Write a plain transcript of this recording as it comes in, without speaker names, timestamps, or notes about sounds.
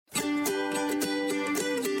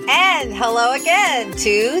And hello again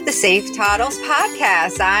to the Safe Toddles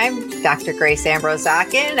podcast. I'm Dr. Grace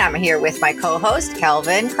Ambrosakin. I'm here with my co-host,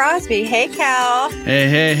 Kelvin Crosby. Hey, Cal.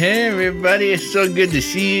 Hey, everybody. It's so good to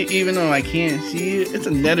see you, even though I can't see you. It's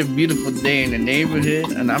another beautiful day in the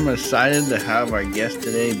neighborhood, and I'm excited to have our guest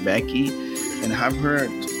today, Becky, and have her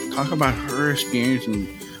talk about her experience in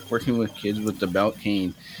working with kids with the belt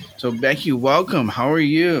cane. So, Becky, welcome. How are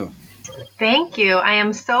you? Thank you. I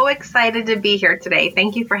am so excited to be here today.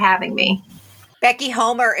 Thank you for having me. Becky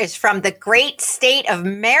Homer is from the great state of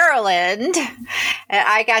Maryland. And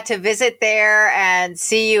I got to visit there and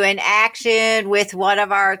see you in action with one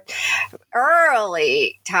of our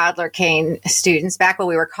early toddler cane students back when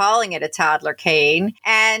we were calling it a toddler cane.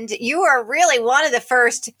 And you were really one of the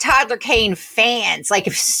first toddler cane fans, like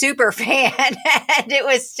a super fan. And it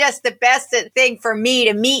was just the best thing for me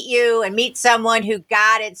to meet you and meet someone who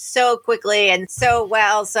got it so quickly and so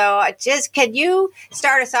well. So can you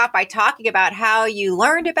start us off by talking about how you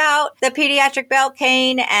learned about the pediatric belt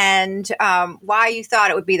cane and why you thought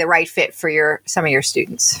it would be the right fit for some of your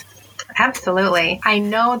students? Absolutely. I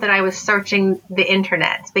know that I was searching the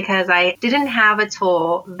internet because I didn't have a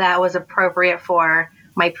tool that was appropriate for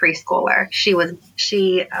my preschooler. She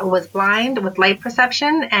was blind with light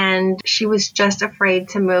perception, and she was just afraid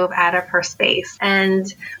to move out of her space.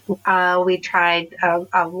 And we tried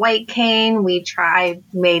a white cane. I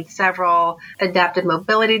made several adaptive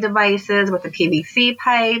mobility devices with a PVC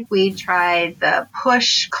pipe. We tried the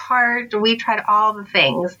push cart. We tried all the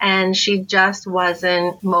things, and she just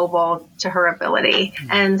wasn't mobile to her ability.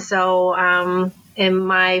 And so, in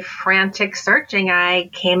my frantic searching, I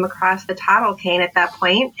came across the toddle cane at that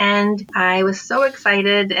point, and I was so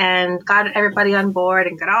excited and got everybody on board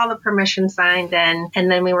and got all the permission signed in,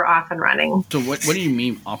 and then we were off and running. So what do you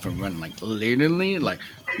mean off and running? Like literally? Like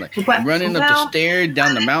running up the stairs,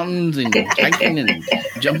 down the mountains, and hiking and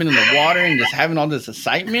jumping in the water and just having all this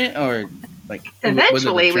excitement? Or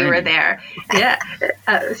eventually we were there. Yeah.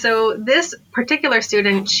 So this particular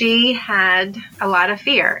student, she had a lot of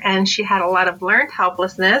fear and she had a lot of learned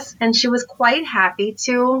helplessness, and she was quite happy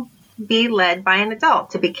to be led by an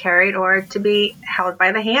adult, to be carried or to be held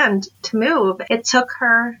by the hand to move. It took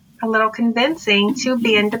her a little convincing to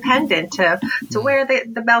be independent, to wear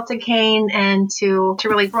the belted cane and to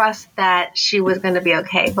really trust that she was going to be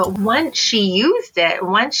okay. But once she used it,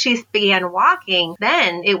 once she began walking,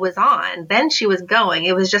 then it was on. Then she was going.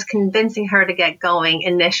 It was just convincing her to get going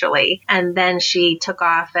initially. And then she took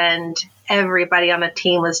off, and everybody on the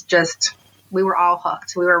team was we were all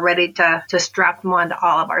hooked. We were ready to strap them on to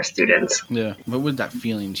all of our students. Yeah. What was that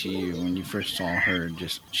feeling to you when you first saw her?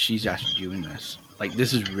 She's actually doing this. Like,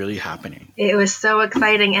 this is really happening. It was so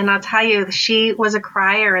exciting. And I'll tell you, she was a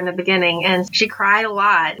crier in the beginning, and she cried a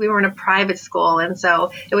lot. We were in a private school, and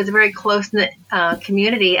so it was a very close-knit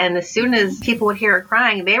community. And as soon as people would hear her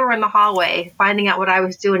crying, they were in the hallway finding out what I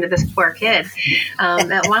was doing to this poor kid.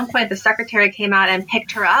 At one point, the secretary came out and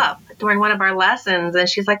picked her up during one of our lessons, and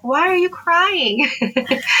she's like, "Why are you crying?"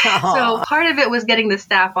 So part of it was getting the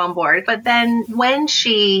staff on board. But then when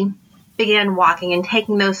she began walking and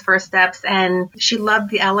taking those first steps, and she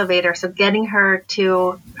loved the elevator, so getting her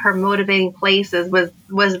to her motivating places was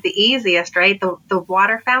the easiest, right? The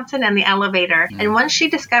water fountain and the elevator. And once she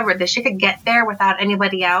discovered that she could get there without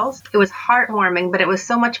anybody else, it was heartwarming, but it was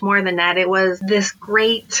so much more than that. It was this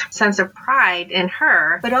great sense of pride in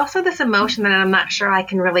her, but also this emotion that I'm not sure I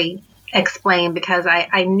can really explain, because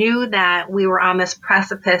I knew that we were on this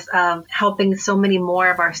precipice of helping so many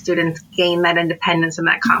more of our students gain that independence and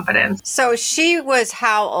that confidence. So she was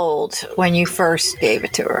how old when you first gave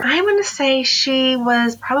it to her? I'm going to say she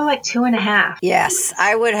was probably like 2.5. Yes,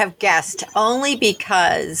 I would have guessed, only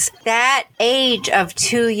because that age of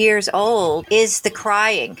 2 years old is the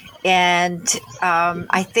crying. And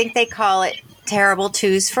I think they call it terrible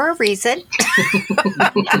twos for a reason.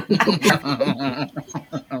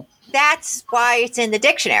 That's why it's in the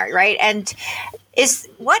dictionary, right? And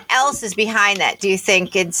what else is behind that, do you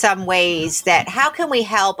think, in some ways, that how can we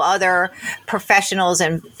help other professionals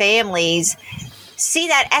and families see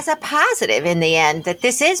that as a positive in the end, that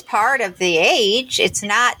this is part of the age? It's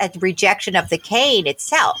not a rejection of the cane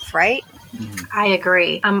itself, right? I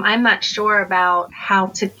agree. I'm not sure about how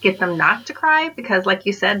to get them not to cry because, like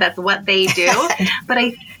you said, that's what they do. But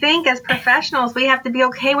I think as professionals, we have to be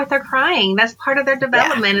okay with their crying. That's part of their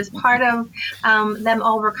development. It's part of them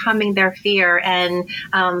overcoming their fear. And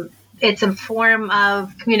it's a form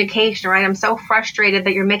of communication, right? I'm so frustrated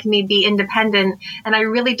that you're making me be independent, and I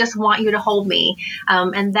really just want you to hold me.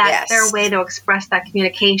 And that's their way to express that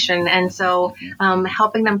communication. And so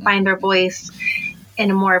helping them find their voice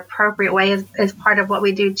in a more appropriate way is part of what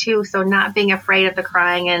we do too. So not being afraid of the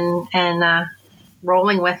crying and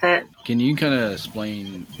rolling with it. Can you kind of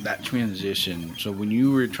explain that transition? So when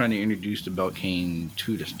you were trying to introduce the belt cane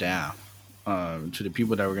to the staff, to the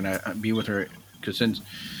people that were going to be with her, because since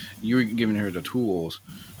you were giving her the tools,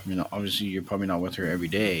 obviously you're probably not with her every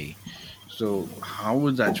day. So how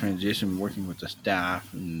was that transition working with the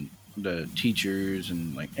staff and the teachers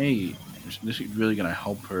and like, hey, this is really going to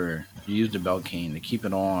help her use the belt cane to keep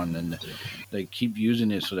it on and they keep using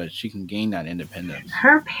it so that she can gain that independence?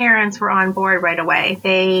 Her parents were on board right away.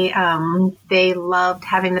 They loved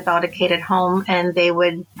having the belt cane at home, and they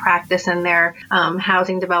would practice in their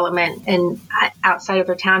housing development and outside of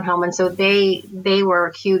their townhome. And so they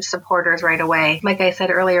were huge supporters right away. Like I said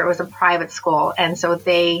earlier, it was a private school, and so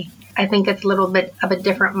I think it's a little bit of a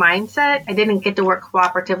different mindset. I didn't get to work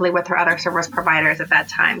cooperatively with her other service providers at that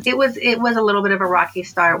time. It was a little bit of a rocky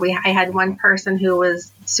start. I had one person who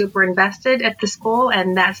was super invested at the school,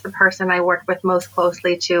 and that's the person I worked with most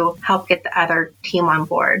closely to help get the other team on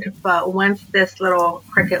board. But once this little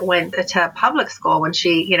cricket went to public school, when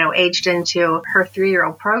she, aged into her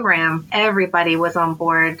 3-year-old program, everybody was on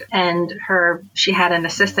board. And she had an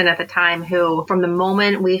assistant at the time who, from the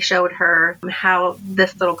moment we showed her how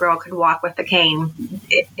this little girl could walk with the cane,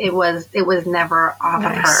 it was never off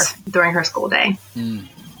of her during her school day.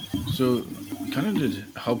 So kind of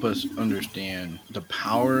to help us understand the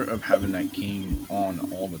power of having that cane on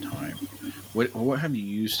all the time, what have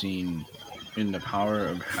you seen in the power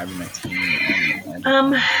of having that cane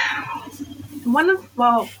on?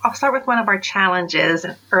 I'll start with one of our challenges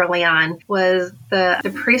early on was the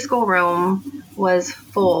preschool room was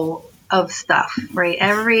full of stuff, right?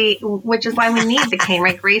 Which is why we need the cane,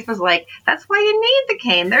 right? Grace was like, that's why you need the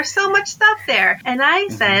cane. There's so much stuff there. And I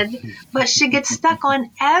said, but she gets stuck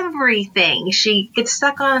on everything. She takes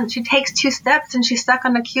 2 steps and she's stuck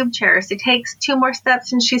on the cube chair. She takes 2 more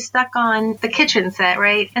steps and she's stuck on the kitchen set,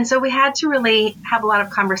 right? And so we had to really have a lot of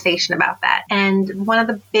conversation about that. And one of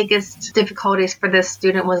the biggest difficulties for this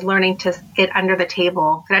student was learning to get under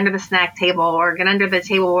the snack table, or get under the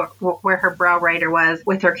table where her brow writer was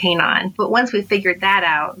with her cane on. But once we figured that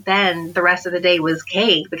out, then the rest of the day was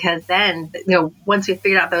cake, because then, once we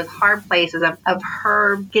figured out those hard places of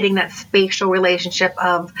her getting that spatial relationship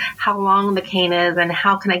of how long the cane is and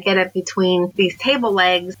how can I get it between these table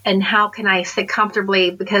legs and how can I sit comfortably,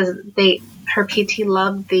 because her PT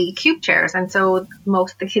loved the cube chairs. And so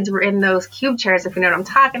most of the kids were in those cube chairs, if you know what I'm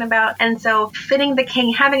talking about. And so fitting the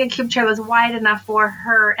cane, having a cube chair was wide enough for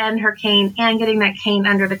her and her cane, and getting that cane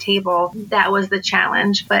under the table, that was the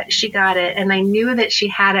challenge. But she got it. And I knew that she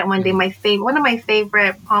had it one day. One of my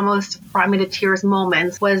favorite, almost brought me to tears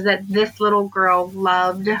moments, was that this little girl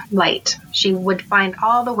loved light. She would find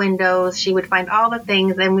all the windows. She would find all the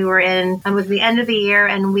things. And it was the end of the year,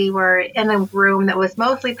 and we were in a room that was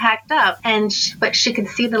mostly packed up. But she could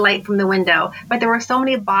see the light from the window. But there were so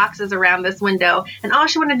many boxes around this window, and all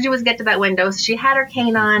she wanted to do was get to that window. So she had her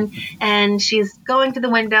cane on, and she's going to the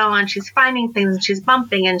window, and she's finding things, and she's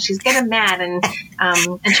bumping, and she's getting mad, and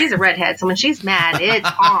she's a redhead, so when she's mad, it's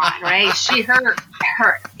on, right?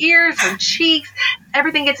 Her ears, her cheeks,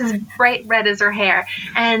 everything gets as bright red as her hair.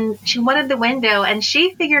 And she wanted the window, and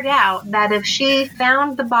she figured out that if she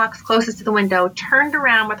found the box closest to the window, turned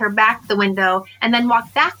around with her back to the window, and then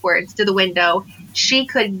walked backwards to the window, she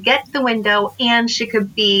could get to the window and she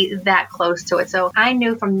could be that close to it. So I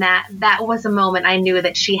knew from that was a moment I knew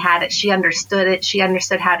that she had it. She understood it. She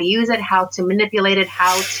understood how to use it, how to manipulate it,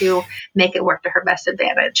 how to make it work to her best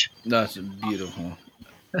advantage. That's beautiful.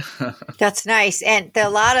 That's nice. And a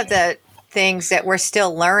lot of the things that we're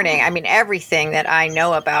still learning, I mean, everything that I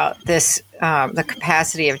know about this, the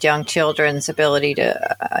capacity of young children's ability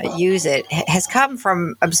to use it has come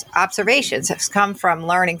from observations, has come from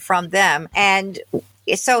learning from them. And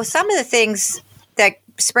so some of the things that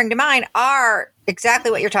spring to mind are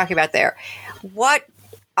exactly what you're talking about there.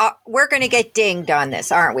 We're going to get dinged on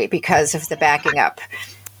this, aren't we, because of the backing up.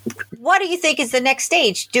 What do you think is the next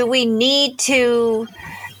stage? Do we need to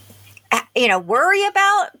worry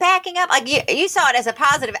about backing up? Like you saw it as a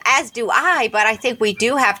positive, as do I, but I think we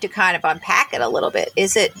do have to kind of unpack it a little bit.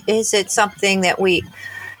 Is it something that we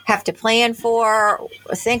have to plan for,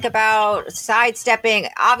 think about, sidestepping?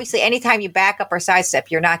 Obviously, anytime you back up or sidestep,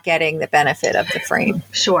 you're not getting the benefit of the frame.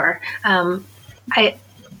 Sure.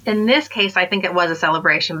 In this case, I think it was a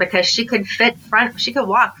celebration because she could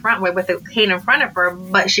walk frontward with the cane in front of her,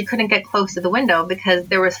 but she couldn't get close to the window because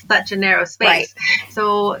there was such a narrow space. Right.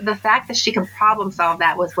 So the fact that she could problem solve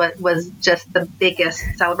that was what was just the biggest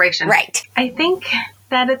celebration. Right. I think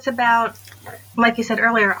that it's about like you said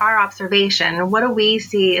earlier, our observation. What do we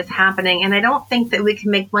see is happening? And I don't think that we can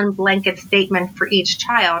make one blanket statement for each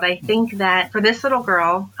child. I think that for this little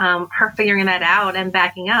girl, her figuring that out and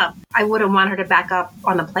backing up, I wouldn't want her to back up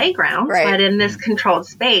on the playground, right. But in this controlled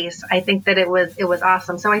space, I think that it was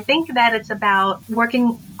awesome. So I think that it's about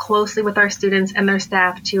working closely with our students and their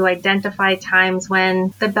staff to identify times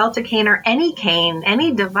when the belted cane or any cane,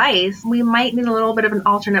 any device, we might need a little bit of an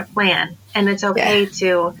alternate plan. And it's okay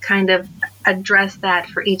to kind of address that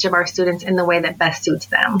for each of our students in the way that best suits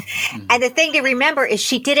them. And the thing to remember is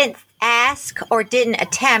she didn't ask or didn't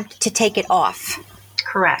attempt to take it off.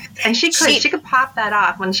 Correct. And she could pop that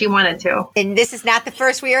off when she wanted to. And this is not the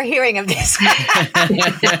first we are hearing of this.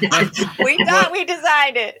 We thought we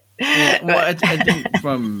designed it. Well, I think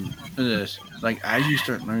from this, like, as you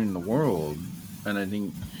start learning the world, and I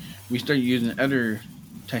think we start using other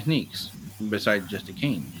techniques besides just the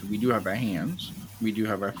cane. So we do have our hands, we do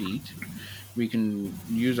have our feet, we can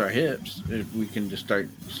use our hips if we can just start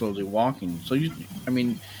slowly walking. So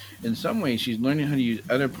in some ways she's learning how to use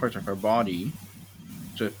other parts of her body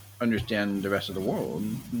to understand the rest of the world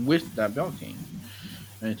with that belt cane.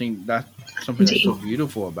 And I think that's something that's so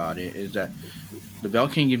beautiful about it, is that the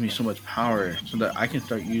belt cane gives me so much power so that I can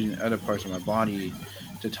start using other parts of my body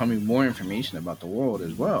to tell me more information about the world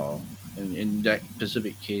as well. And in that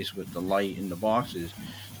specific case with the light in the boxes,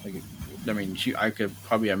 I could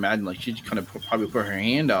probably imagine like she'd kind of probably put her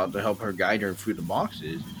hand out to help her guide her through the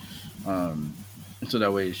boxes, so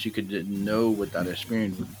that way she could know what that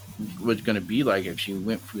experience was going to be like if she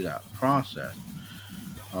went through that process.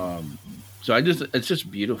 So it's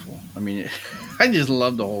just beautiful. I mean, I just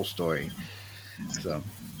love the whole story. So.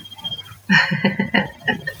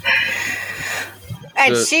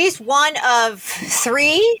 And she's one of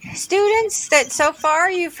 3 students that so far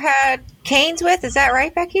you've had canes with. Is that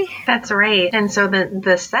right, Becky? That's right. And so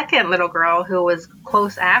the second little girl who was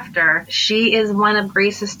close after, she is one of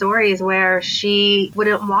Grace's stories where she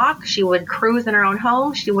wouldn't walk. She would cruise in her own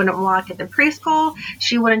home. She wouldn't walk at the preschool.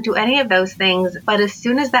 She wouldn't do any of those things. But as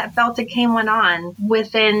soon as that belted cane went on,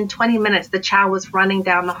 within 20 minutes, the child was running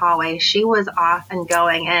down the hallway. She was off and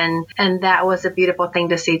going. And that was a beautiful thing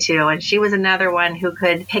to see too. And she was another one who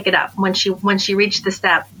could pick it up when she reached the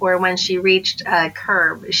step or when she reached a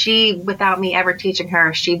curb. She, without me ever teaching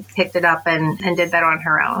her, she picked it up and did that on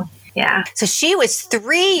her own. Yeah. So she was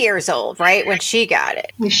 3 years old, right, when she got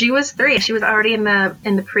it? She was 3. She was already in the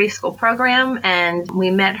preschool program, and we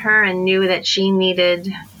met her and knew that she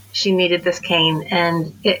needed this cane,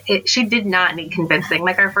 and she did not need convincing.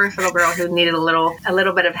 Like our first little girl who needed a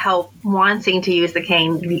little bit of help wanting to use the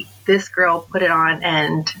cane, this girl put it on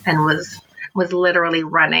and was literally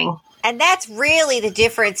running. And that's really the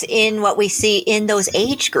difference in what we see in those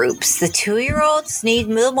age groups. The 2-year-olds need a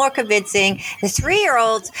little more convincing. The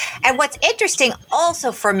 3-year-olds. And what's interesting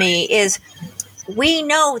also for me is we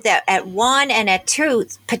know that at 1 and at 2,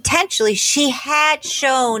 potentially she had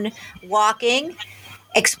shown walking,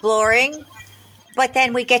 exploring, but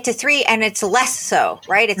then we get to 3 and it's less so,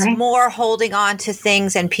 right? It's more holding on to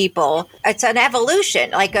things and people. It's an evolution,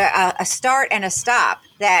 like a start and a stop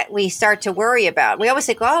that we start to worry about. We always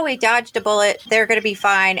think, oh, we dodged a bullet, they're going to be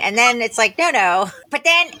fine. And then it's like, no. But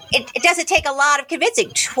then it doesn't take a lot of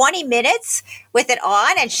convincing. 20 minutes with it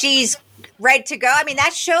on and she's ready to go. I mean,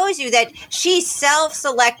 that shows you that she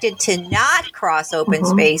self-selected to not cross open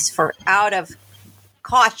space out of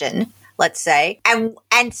caution, let's say.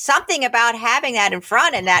 And something about having that in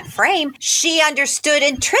front and that frame, she understood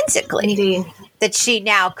intrinsically. Indeed. That she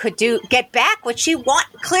now could get back what she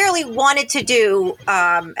clearly wanted to do,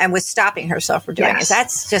 and was stopping herself from doing it. That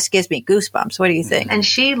just gives me goosebumps. What do you think? And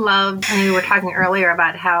she loved, and we were talking earlier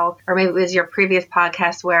about how, or maybe it was your previous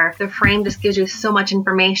podcast, where the frame just gives you so much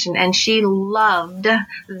information. And she loved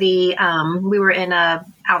we were in a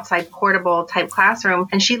outside portable type classroom,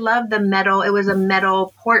 and she loved the metal. It was a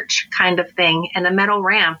metal porch kind of thing and a metal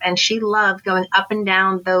ramp, and she loved going up and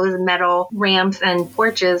down those metal ramps and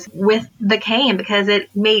porches with the cane because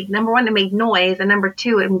it made, number one, it made noise, and number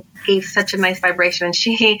two, it gave such a nice vibration. And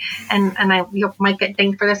she you might get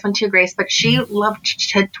dinged for this one too, Grace, but she loved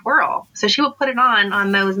to twirl, so she would put it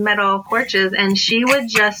on those metal porches, and she would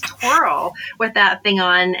just twirl with that thing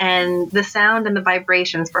on, and the sound and the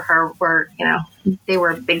vibrations for her were, they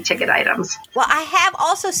were big ticket items. Well, I have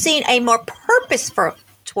also seen a more purposeful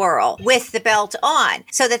twirl with the belt on,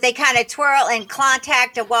 so that they kind of twirl and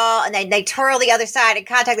contact a wall, and then they twirl the other side and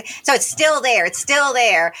contact. So it's still there. It's still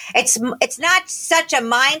there. It's not such a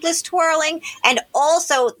mindless twirling, and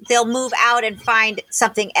also they'll move out and find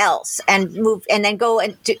something else and move, and then go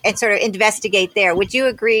and sort of investigate there. Would you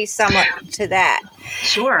agree somewhat to that?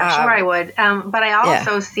 Sure, I would. But I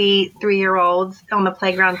also see 3-year-olds on the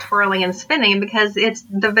playground twirling and spinning because it's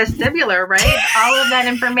the vestibular, right? All of that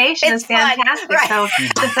information is fantastic. Right. So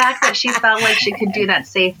the fact that she felt like she could do that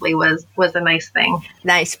safely was a nice thing.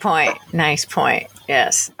 Nice point.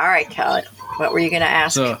 Yes. All right, Kelly. What were you going to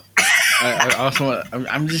ask? So, I also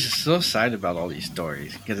I'm just so excited about all these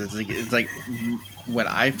stories because it's like when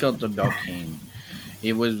I felt the belt cane,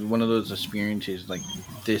 it was one of those experiences like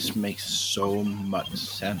this makes so much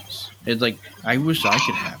sense. It's like I wish I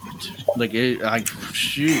could have it.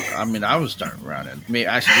 Shoot. I mean, I was starting running. I mean,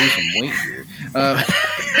 I should lose some weight here.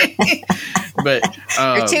 But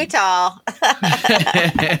you're too tall.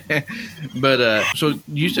 But so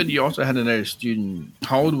you said you also had another student.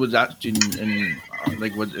 How old was that student? And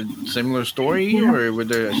was it a similar story, or were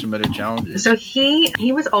there some other challenges? So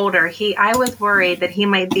he was older. I was worried that he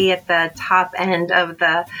might be at the top end of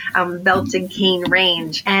the belted cane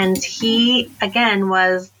range, and he again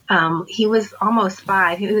was. He was almost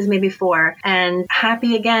 5. He was maybe 4, and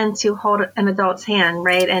happy again to hold an adult's hand,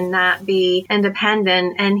 right, and not be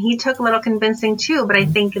independent. And he took a little convincing too, but I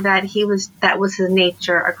think that that was his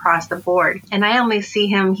nature across the board. And I only see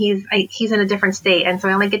him. He's in a different state, and so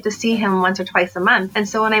I only get to see him once or twice a month. And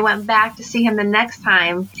so when I went back to see him the next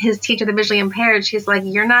time, his teacher, the visually impaired, she's like,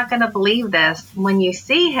 "You're not going to believe this when you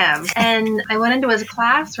see him." And I went into his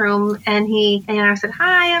classroom, and I said,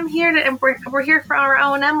 "Hi, I'm here and we're here for our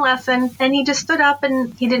O&M lesson," and he just stood up,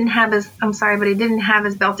 and he didn't have his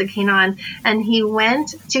belted cane on, and he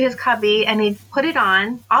went to his cubby and he put it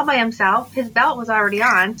on all by himself. His belt was already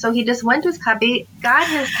on, so he just went to his cubby, got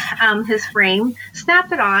his frame,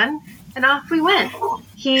 snapped it on, and off we went.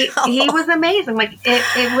 He was amazing. Like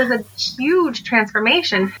it was a huge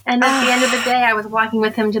transformation. And at the end of the day, I was walking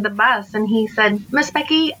with him to the bus, and he said, "Miss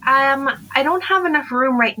Becky, I don't have enough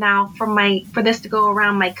room right now for this to go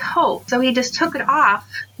around my coat." So he just took it off.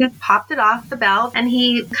 He popped it off the belt, and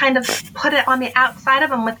he kind of put it on the outside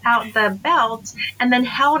of him without the belt, and then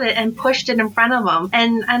held it and pushed it in front of him.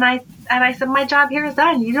 And I said, "My job here is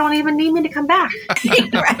done. You don't even need me to come back."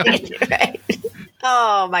 Right.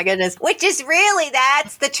 Oh my goodness. Which is really,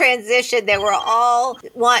 that's the transition that we're all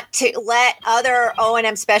want to let other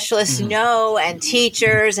O&M specialists know, and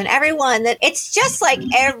teachers and everyone, that it's just like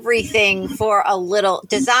everything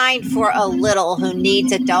designed for a little who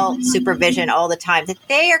needs adult supervision all the time, that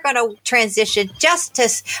they are going to transition just to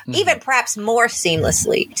even perhaps more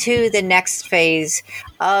seamlessly to the next phase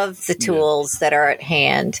of the tools that are at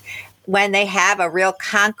hand when they have a real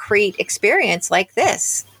concrete experience like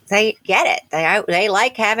this. They get it. They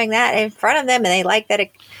like having that in front of them, and they like that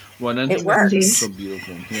it works. That's so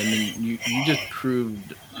beautiful. I mean, you just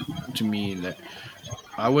proved to me that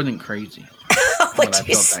I wasn't crazy when I felt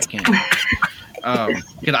that cane.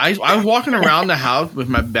 Because I was walking around the house with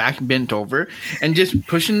my back bent over and just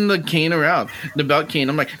pushing the cane around, the belt cane.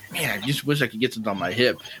 I'm like, man, I just wish I could get this on my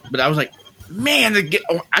hip. But I was like, man,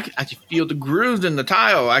 I could feel the grooves in the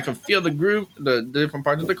tile. I could feel the groove, the different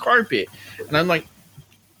parts of the carpet. And I'm like,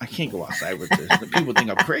 I can't go outside with this. People think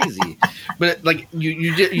I'm crazy, but like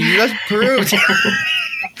you just proved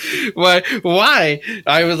why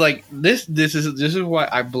I was like this is why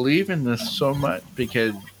I believe in this so much,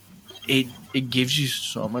 because it gives you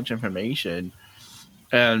so much information,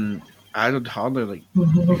 and as a toddler, like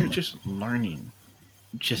you're just learning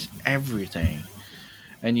just everything,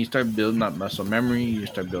 and you start building that muscle memory, you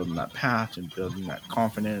start building that path and building that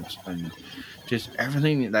confidence, and just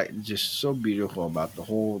everything that is just so beautiful about the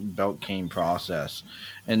whole belt cane process,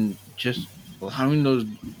 and just allowing those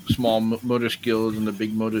small motor skills and the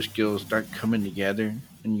big motor skills start coming together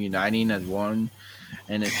and uniting as one.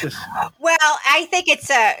 And it's just, well, I think it's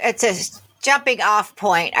a jumping off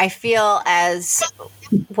point. I feel as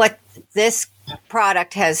what this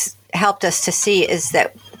product has helped us to see is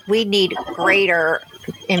that we need greater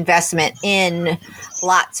investment in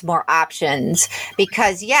lots more options,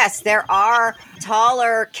 because yes, there are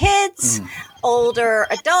taller kids, older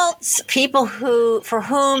adults, people for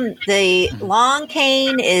whom the long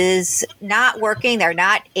cane is not working. They're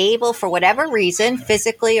not able, for whatever reason,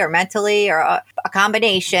 physically or mentally, or a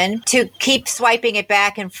combination to keep swiping it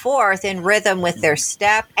back and forth in rhythm with their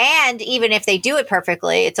step. And even if they do it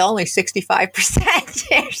perfectly, it's only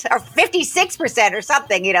 65% or 56% or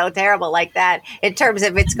something, terrible like that in terms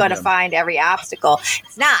of it's going to find every obstacle.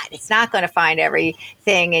 It's not going to find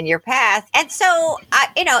everything in your path. And so,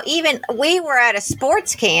 even we were at a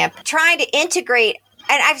sports camp trying to integrate,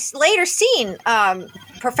 and I've later seen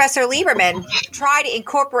Professor Lieberman try to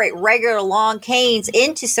incorporate regular long canes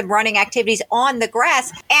into some running activities on the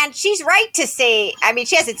grass. And she's right to say,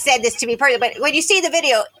 she hasn't said this to me personally, but when you see the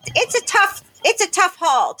video, it's a tough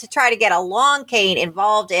haul to try to get a long cane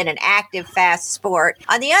involved in an active, fast sport.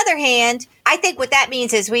 On the other hand, I think what that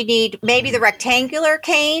means is we need maybe the rectangular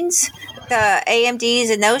canes, the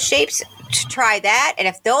AMDs and those shapes, to try that. And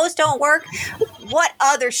if those don't work, what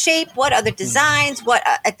other shape, what other designs, what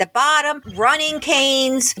at the bottom, running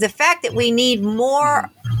canes. The fact that we need more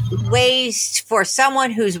ways for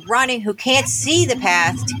someone who's running, who can't see the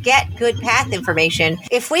path, to get good path information.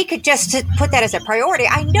 If we could just put that as a priority,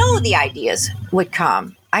 I know the ideas would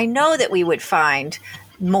come. I know that we would find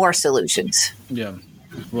more solutions. Yeah.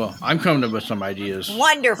 Well, I'm coming up with some ideas.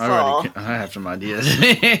 Wonderful. I have some ideas.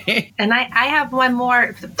 And I have one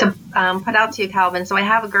more to put out to you, Calvin. So I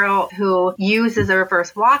have a girl who uses a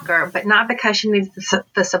reverse walker, but not because she needs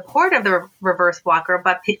the support of the reverse walker,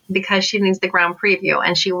 but because she needs the ground preview.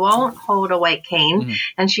 And she won't hold a white cane,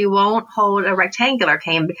 and she won't hold a rectangular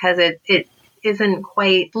cane because it isn't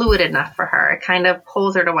quite fluid enough for her. It kind of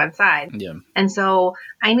pulls her to one side. Yeah. And so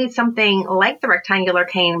I need something like the rectangular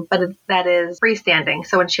cane, but that is freestanding.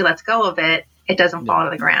 So when she lets go of it, it doesn't fall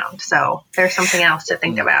to the ground. So there's something else to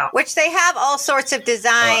think about. Which they have all sorts of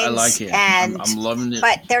designs. I like it. And, I'm loving it.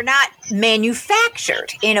 But they're not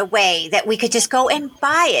manufactured in a way that we could just go and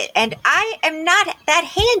buy it. And I am not that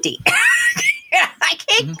handy. I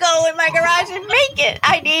can't go in my garage and make it.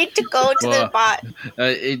 I need to go to the spot.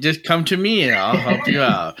 Just come to me and I'll help you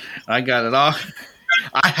out. I got it all.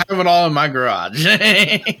 I have it all in my garage. But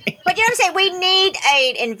you know what I'm saying? We need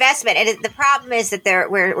an investment. And the problem is that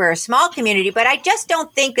we're a small community, but I just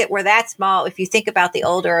don't think that we're that small if you think about the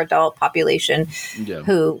older adult population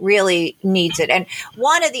who really needs it. And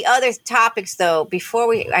one of the other topics, though,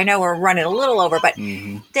 I know we're running a little over, but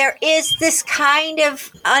there is this kind of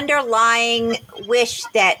underlying wish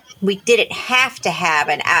that we didn't have to have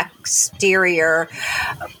an exterior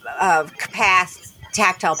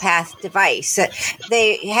tactile path device.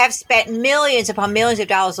 They have spent millions upon millions of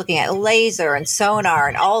dollars looking at laser and sonar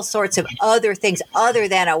and all sorts of other things other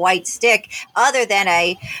than a white stick, other than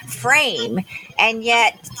a frame. And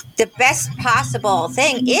yet the best possible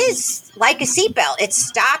thing is like a seatbelt. It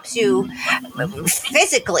stops you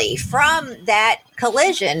physically from that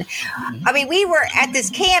collision. We were at this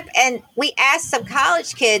camp and we asked some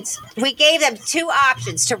college kids, we gave them two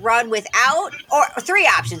options to run without, or three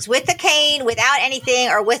options, with the cane, without anything,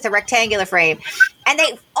 or with a rectangular frame. And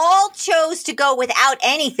they all chose to go without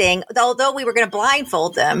anything, although we were going to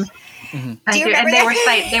blindfold them. Do you remember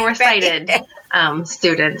that? They were sighted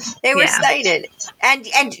students. They were sighted and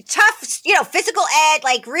tough, physical ed,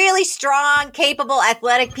 like really strong, capable,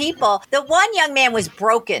 athletic people. The one young man was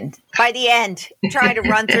broken by the end trying to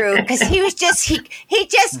run through because he was just he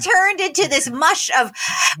just turned into this mush of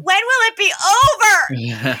when will it be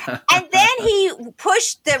over? And then he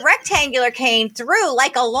pushed the rectangular cane through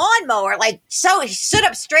like a lawnmower, so he stood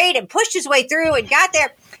up straight and pushed his way through and got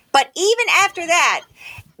there. But even after that,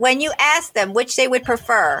 when you asked them which they would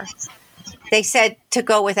prefer, they said to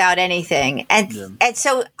go without anything. And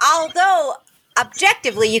so although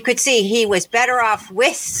objectively you could see he was better off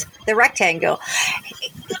with the rectangle,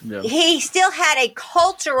 he still had a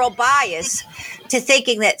cultural bias to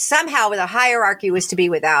thinking that somehow the hierarchy was to be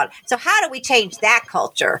without. So how do we change that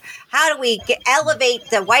culture? How do we elevate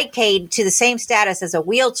the white cane to the same status as a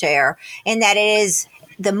wheelchair in that it is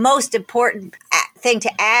the most important thing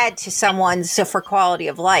to add to someone's for quality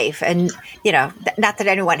of life? And, not that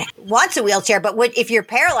anyone wants a wheelchair, but if you're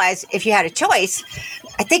paralyzed, if you had a choice,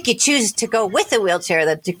 I think you choose to go with a wheelchair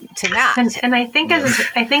than to not. And I think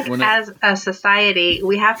as a society,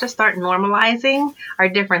 we have to start normalizing our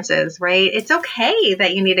differences, right? It's okay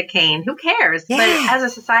that you need a cane. Who cares? Yeah. But as a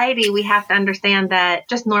society, we have to understand that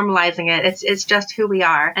just normalizing it's just who we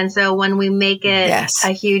are. And so when we make it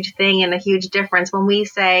a huge thing and a huge difference, when we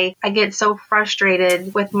say, I get so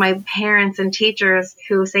frustrated with my parents and teachers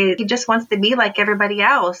who say he just wants to be like everybody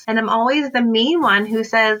else. And I'm always the mean one who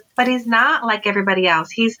says, but he's not like everybody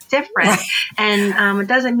else. He's different. And it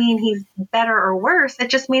doesn't mean he's better or worse. It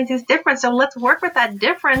just means he's different. So let's work with that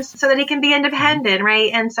difference so that he can be independent,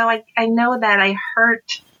 right? And so I know that I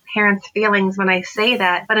hurt parents' feelings when I say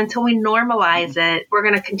that. But until we normalize it, we're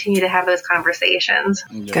going to continue to have those conversations.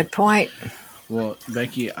 Yeah. Good point. Well,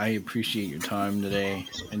 Becky, I appreciate your time today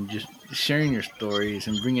and just sharing your stories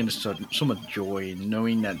and bringing us so much joy and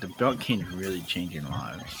knowing that the belt can really change your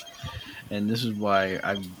lives. And this is why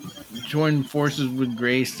I've joined forces with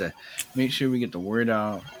Grace to make sure we get the word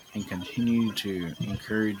out and continue to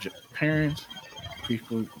encourage parents,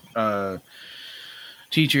 preschool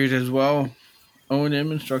teachers as well,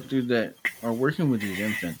 O&M instructors that are working with these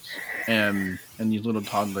infants and these little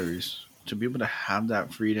toddlers to be able to have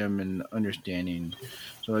that freedom and understanding.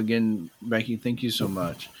 So again, Becky, thank you so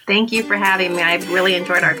much. Thank you for having me. I've really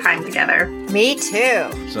enjoyed our time together. Me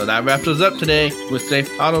too. So that wraps us up today with Safe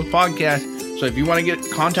Toddles Podcast. So if you want to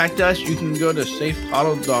contact us, you can go to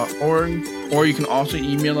safetoddles.org, or you can also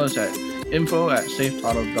email us at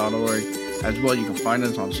info@safetoddles.org. As well, you can find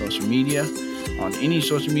us on social media, on any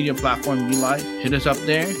social media platform you like. Hit us up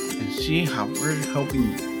there and see how we're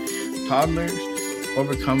helping toddlers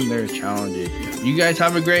overcome their challenges. You guys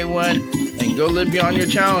have a great one and go live beyond your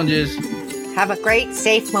challenges. Have a great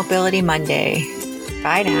Safe Mobility Monday.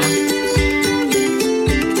 Bye now.